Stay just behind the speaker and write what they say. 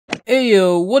Hey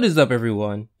yo, what is up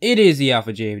everyone? It is the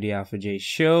Alpha J of the Alpha J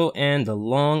Show, and the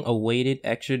long-awaited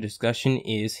extra discussion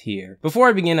is here. Before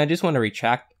I begin, I just want to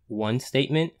retract one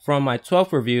statement from my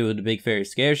 12th review of the Big Fairy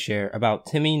Scare Share about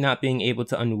Timmy not being able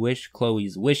to unwish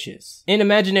Chloe's wishes. In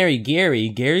imaginary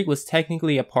Gary was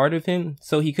technically a part of him,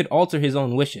 so he could alter his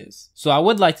own wishes. So I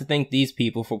would like to thank these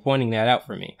people for pointing that out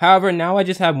for me. However, now I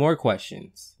just have more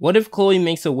questions. What if Chloe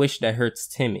makes a wish that hurts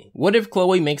Timmy? What if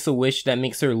Chloe makes a wish that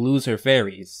makes her lose her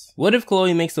fairies? What if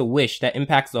Chloe makes a wish that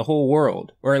impacts the whole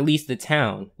world, or at least the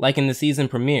town, like in the season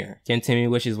premiere? Can Timmy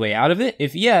wish his way out of it?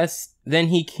 If yes, then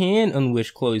he can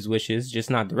unwish Chloe's wishes,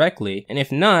 just not directly. And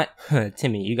if not,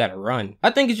 Timmy, you gotta run. I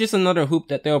think it's just another hoop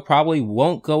that they'll probably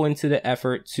won't go into the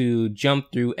effort to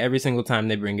jump through every single time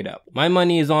they bring it up. My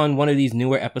money is on one of these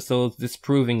newer episodes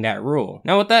disproving that rule.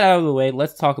 Now with that out of the way,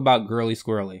 let's talk about Girly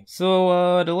Squirrely.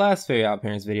 So, the last Fairy Odd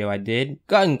Parents video I did,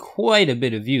 gotten quite a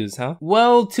bit of views, huh?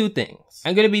 Well, two things.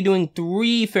 I'm gonna be doing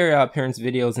 3 Fairy Odd Parents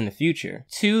videos in the future.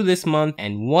 2 this month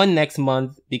and 1 next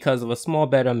month because of a small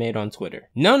bet I made on Twitter.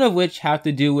 None of which have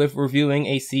to do with reviewing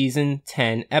a season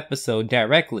 10 episode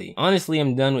directly. Honestly,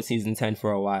 I'm done with season 10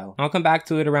 for a while. I'll come back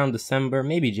to it around December,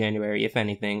 maybe January if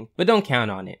anything, but don't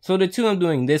count on it. So the 2 I'm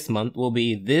doing this month will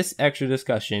be this extra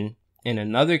discussion and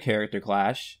another character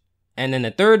clash. And then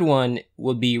the third one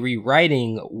will be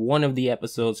rewriting one of the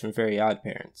episodes from Fairy Odd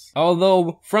Parents.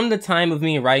 Although, from the time of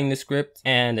me writing the script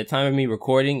and the time of me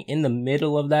recording, in the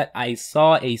middle of that, I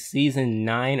saw a season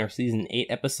 9 or season 8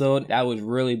 episode that was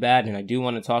really bad, and I do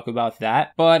want to talk about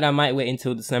that, but I might wait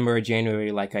until December or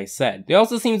January like I said. There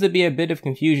also seems to be a bit of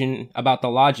confusion about the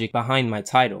logic behind my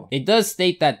title. It does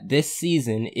state that this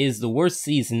season is the worst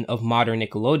season of modern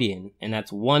Nickelodeon, and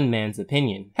that's one man's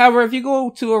opinion. However, if you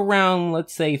go to around,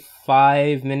 let's say,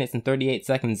 5 minutes and 38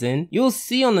 seconds in, you'll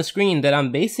see on the screen that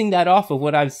I'm basing that off of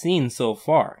what I've seen so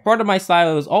far. Part of my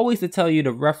style is always to tell you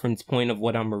the reference point of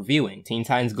what I'm reviewing. Teen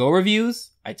Titans Go reviews?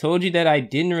 I told you that I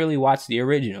didn't really watch the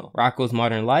original. Rocko's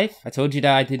Modern Life? I told you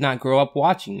that I did not grow up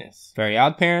watching this. Fairy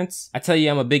Odd Parents? I tell you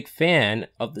I'm a big fan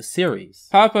of the series.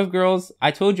 Powerpuff Girls?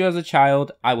 I told you as a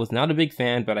child I was not a big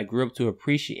fan, but I grew up to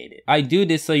appreciate it. I do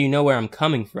this so you know where I'm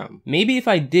coming from. Maybe if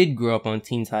I did grow up on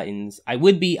Teen Titans, I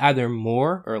would be either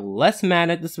more or less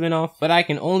mad at the spinoff, but I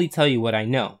can only tell you what I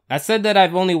know. I said that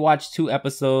I've only watched 2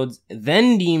 episodes,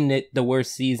 then deemed it the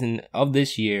worst season of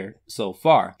this year so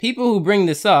far. People who bring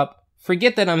this up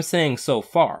forget that I'm saying so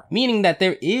far, meaning that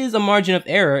there is a margin of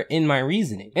error in my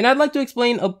reasoning. And I'd like to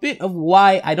explain a bit of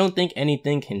why I don't think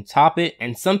anything can top it,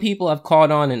 and some people have called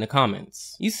on in the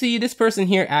comments. You see, this person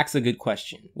here asks a good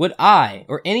question. Would I,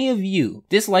 or any of you,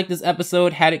 dislike this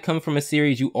episode had it come from a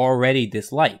series you already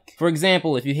dislike? For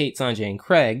example, if you hate Sanjay and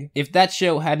Craig, if that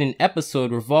show had an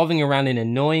episode revolving around an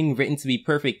annoying, written to be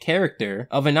perfect character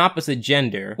of an opposite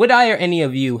gender, would I or any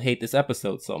of you hate this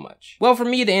episode so much? Well, for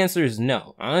me the answer is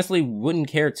no. Honestly, wouldn't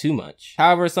care too much.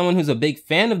 However, someone who's a big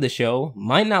fan of the show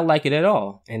might not like it at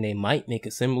all, and they might make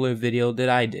a similar video that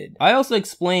I did. I also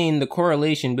explained the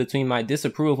correlation between my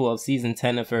disapproval of season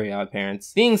 10 of Fairy Odd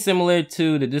Parents being similar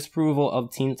to the disapproval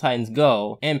of Teen Titans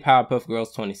Go and Powerpuff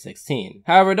Girls 2016.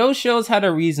 However, those shows had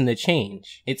a reason to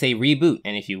change. It's a reboot,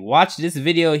 and if you watch this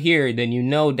video here, then you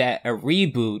know that a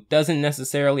reboot doesn't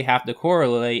necessarily have to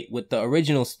correlate with the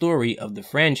original story of the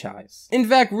franchise. In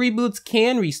fact, reboots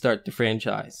can restart the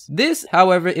franchise. This,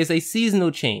 however, is a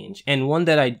seasonal change, and one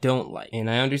that I don't like. And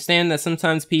I understand that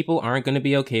sometimes people aren't going to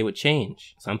be okay with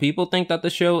change. Some people think that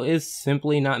the show is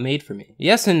simply not made for me.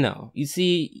 Yes and no. You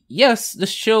see, yes, the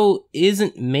show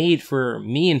isn't made for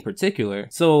me in particular,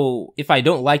 so if I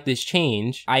don't like this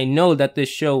change, I know that this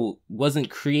show wasn't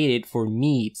created for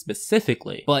me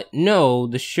specifically. But no,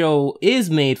 the show is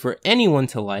made for anyone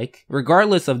to like,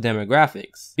 regardless of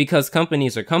demographics. Because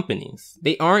companies are companies.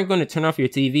 They aren't going to turn off your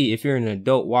TV if you're an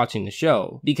adult watching the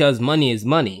show, because money is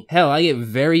money. Hell, I get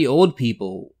very old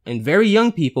people and very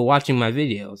young people watching my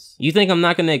videos. You think I'm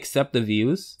not gonna accept the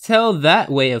views? Tell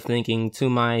that way of thinking to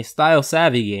my Style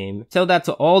Savvy game. Tell that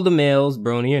to all the males,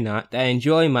 brony or not, that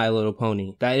enjoy My Little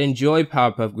Pony, that enjoy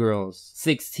Powerpuff Girls,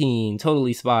 16,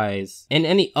 Totally Spies, and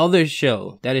any other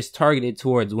show that is targeted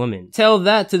towards women. Tell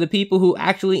that to the people who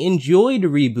actually enjoy the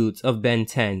reboots of Ben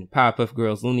 10, Powerpuff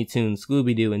Girls, Looney Tunes,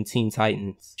 Scooby-Doo, and Teen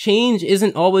Titans. Change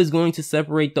isn't always going to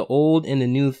separate the old and the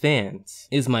new fans,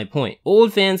 is my point.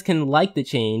 Old fans can like the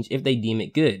change change if they deem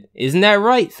it good. Isn't that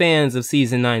right, fans of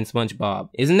Season 9 SpongeBob?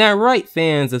 Isn't that right,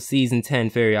 fans of Season 10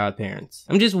 Fairy Odd Parents?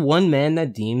 I'm just one man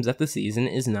that deems that the season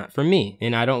is not for me,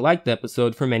 and I don't like the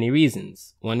episode for many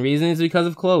reasons. One reason is because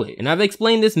of Chloe, and I've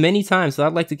explained this many times, so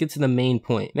I'd like to get to the main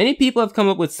point. Many people have come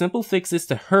up with simple fixes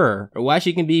to her, or why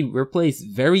she can be replaced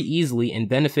very easily and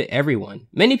benefit everyone.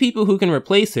 Many people who can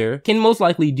replace her can most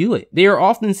likely do it. They are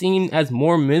often seen as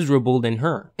more miserable than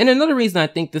her. And another reason I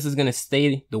think this is gonna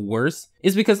stay the worst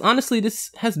is because honestly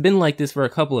this has been like this for a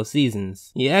couple of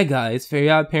seasons. Yeah guys, Fairy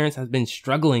Odd Parents has been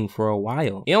struggling for a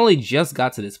while. It only just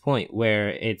got to this point where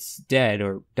it's dead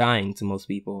or dying to most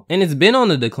people. And it's been on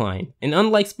the decline. And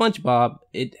unlike SpongeBob,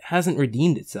 it hasn't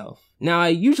redeemed itself. Now, I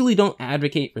usually don't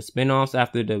advocate for spin-offs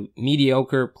after the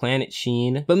mediocre Planet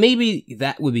Sheen, but maybe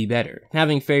that would be better.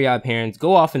 Having Fairy Odd Parents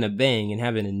go off in a bang and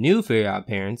having a new Fairy Odd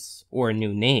Parents, or a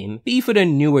new name, be for the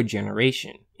newer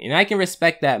generation. And I can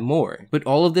respect that more, but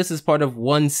all of this is part of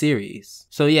one series.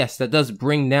 So yes, that does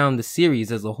bring down the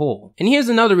series as a whole. And here's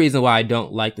another reason why I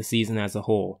don't like the season as a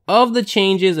whole. Of the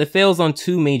changes, it fails on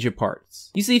two major parts.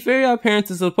 You see, Fairy Odd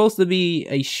Parents is supposed to be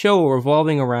a show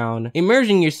revolving around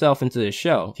immersing yourself into the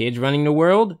show. Kids running the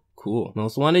world? Cool.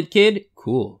 Most wanted kid?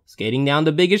 Cool. Skating down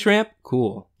the biggest ramp?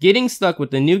 Cool. Getting stuck with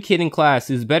the new kid in class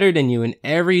who's better than you in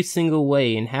every single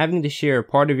way and having to share a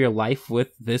part of your life with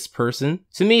this person?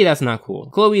 To me, that's not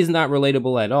cool. Chloe is not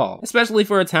relatable at all, especially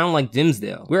for a town like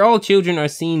Dimsdale, where all children are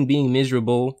seen being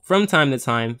miserable from time to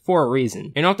time for a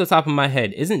reason. And off the top of my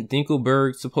head, isn't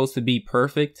Dinkelberg supposed to be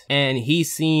perfect? And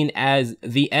he's seen as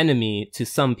the enemy to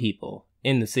some people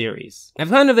in the series.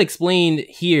 I've kind of explained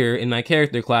here in my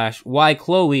character clash why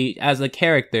Chloe as a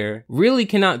character really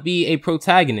cannot be a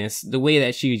protagonist the way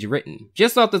that she's written.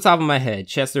 Just off the top of my head,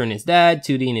 Chester and his dad,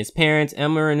 Tootie and his parents,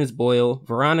 Emma and his Boyle,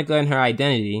 Veronica and her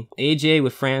identity, AJ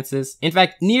with Francis, in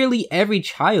fact nearly every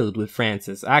child with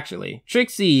Francis actually.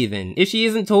 Trixie even. If she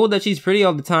isn't told that she's pretty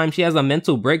all the time, she has a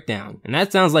mental breakdown, and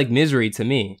that sounds like misery to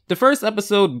me. The first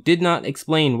episode did not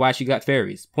explain why she got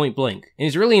fairies, point blank, and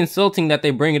it's really insulting that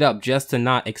they bring it up just to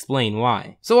not explain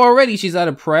why. So already she's out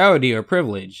of priority or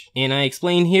privilege. And I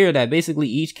explain here that basically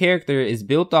each character is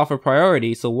built off a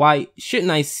priority, so why shouldn't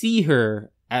I see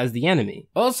her as the enemy?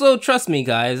 Also, trust me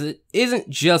guys, it isn't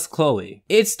just Chloe.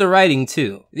 It's the writing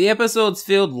too. The episodes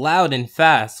feel loud and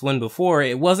fast when before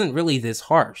it wasn't really this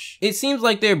harsh. It seems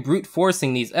like they're brute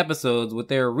forcing these episodes with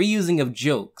their reusing of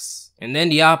jokes, and then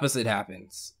the opposite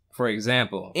happens. For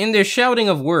example, in their shouting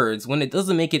of words when it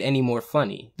doesn't make it any more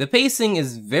funny. The pacing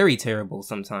is very terrible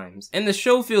sometimes, and the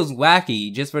show feels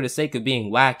wacky just for the sake of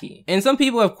being wacky. And some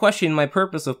people have questioned my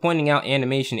purpose of pointing out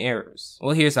animation errors.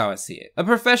 Well, here's how I see it. A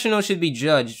professional should be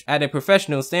judged at a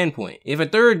professional standpoint. If a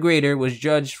third grader was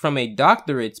judged from a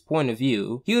doctorate's point of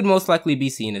view, he would most likely be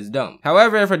seen as dumb.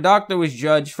 However, if a doctor was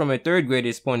judged from a third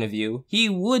grader's point of view, he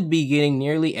would be getting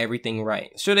nearly everything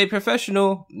right. Should a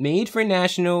professional, made for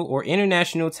national or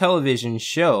international television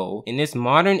show in this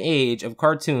modern age of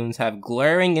cartoons have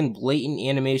glaring and blatant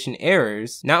animation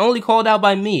errors, not only called out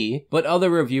by me, but other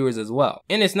reviewers as well.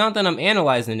 And it's not that I'm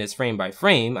analyzing this frame by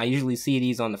frame, I usually see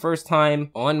these on the first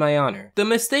time, on my honor. The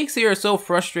mistakes here are so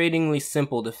frustratingly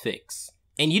simple to fix.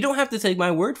 And you don't have to take my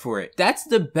word for it. That's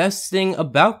the best thing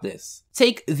about this.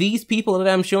 Take these people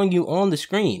that I'm showing you on the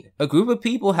screen. A group of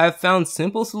people have found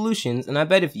simple solutions, and I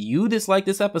bet if you dislike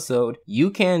this episode,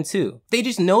 you can too. They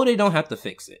just know they don't have to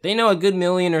fix it. They know a good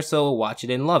million or so will watch it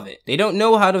and love it. They don't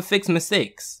know how to fix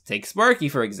mistakes. Take Sparky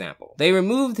for example. They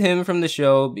removed him from the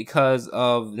show because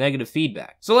of negative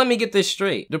feedback. So let me get this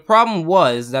straight. The problem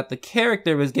was that the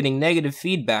character was getting negative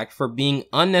feedback for being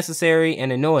unnecessary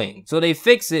and annoying. So they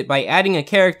fix it by adding a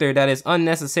character that is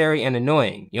unnecessary and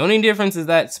annoying. The only difference is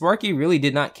that Sparky really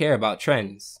did not care about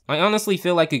trends. I honestly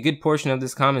feel like a good portion of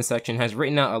this comment section has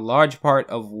written out a large part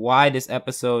of why this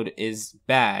episode is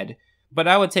bad, but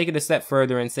I would take it a step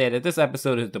further and say that this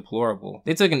episode is deplorable.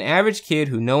 They took an average kid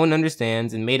who no one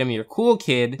understands and made him your cool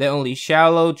kid that only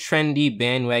shallow, trendy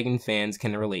bandwagon fans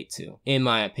can relate to, in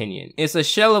my opinion. It's a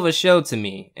shell of a show to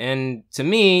me, and to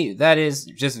me, that is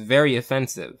just very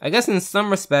offensive. I guess in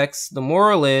some respects, the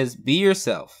moral is be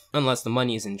yourself. Unless the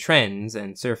money is in trends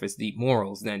and surface deep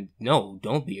morals, then no,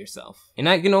 don't be yourself. And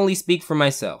I can only speak for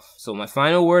myself. So my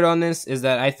final word on this is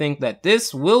that I think that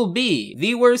this will be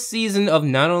the worst season of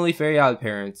not only Fairy Odd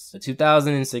Parents, but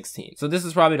 2016. So this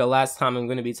is probably the last time I'm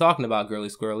going to be talking about Girly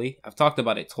Squirrely. I've talked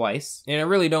about it twice, and I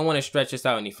really don't want to stretch this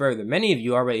out any further. Many of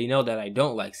you already know that I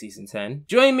don't like season 10.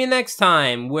 Join me next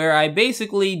time where I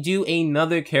basically do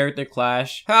another character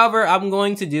clash. However, I'm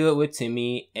going to do it with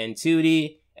Timmy and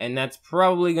Tootie. And that's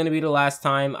probably going to be the last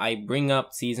time I bring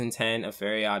up season 10 of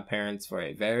Fairy Odd Parents for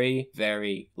a very,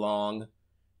 very long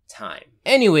time.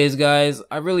 Anyways, guys,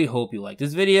 I really hope you liked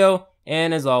this video,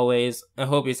 and as always, I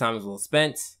hope your time is well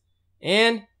spent,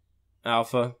 and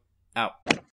Alpha out.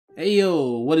 Hey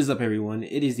yo, what is up everyone?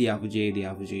 It is the Alpha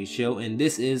J Show, and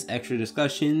this is Extra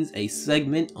Discussions, a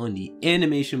segment on the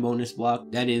animation bonus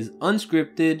block that is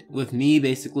unscripted, with me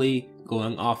basically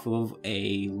going off of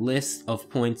a list of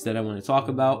points that I want to talk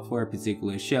about for a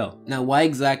particular show. Now, why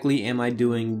exactly am I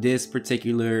doing this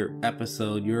particular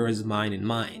episode, Yours, Mine, and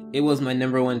Mine? It was my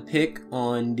 #1 pick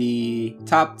on the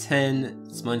top 10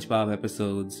 SpongeBob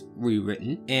episodes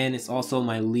rewritten, and it's also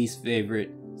my least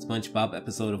favorite SpongeBob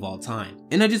episode of all time.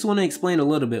 And I just want to explain a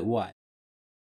little bit why.